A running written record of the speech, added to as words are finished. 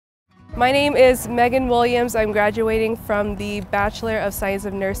My name is Megan Williams. I'm graduating from the Bachelor of Science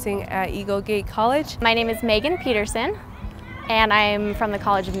of Nursing at Eagle Gate College. My name is Megan Peterson, and I'm from the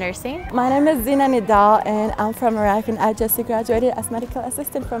College of Nursing. My name is Zina Nidal, and I'm from Iraq, and I just graduated as medical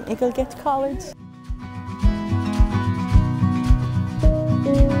assistant from Eagle Gate College.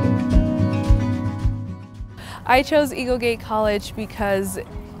 I chose Eagle Gate College because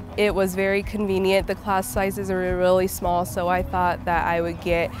it was very convenient. The class sizes are really small, so I thought that I would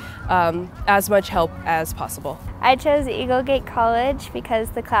get as much help as possible. I chose Eagle Gate College because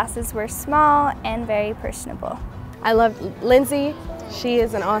the classes were small and very personable. I love Lindsay. She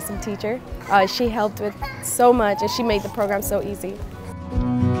is an awesome teacher. She helped with so much and she made the program so easy.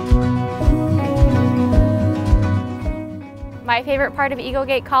 My favorite part of Eagle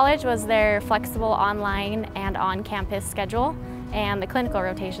Gate College was their flexible online and on-campus schedule, and the clinical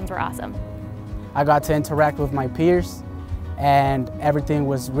rotations were awesome. I got to interact with my peers and everything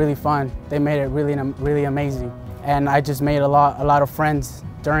was really fun. They made it really amazing. And I just made a lot of friends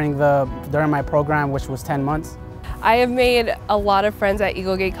during my program, which was 10 months. I have made a lot of friends at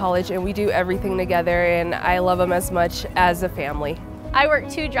Eagle Gate College, and we do everything together, and I love them as much as a family. I worked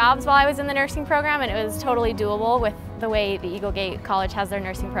 2 jobs while I was in the nursing program, and it was totally doable with the way the Eagle Gate College has their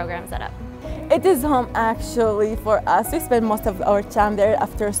nursing program set up. It is home actually for us. We spend most of our time there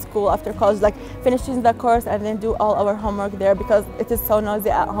after school, after college, like finishing the course and then do all our homework there because it is so noisy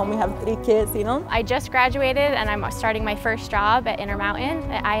at home. We have 3 kids, you know. I just graduated and I'm starting my first job at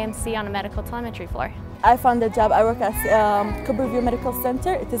Intermountain at IMC on a medical telemetry floor. I found a job. I work at Cooperview Medical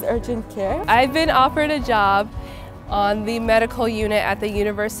Center. It is urgent care. I've been offered a job on the medical unit at the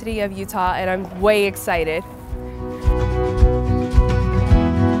University of Utah, and I'm way excited.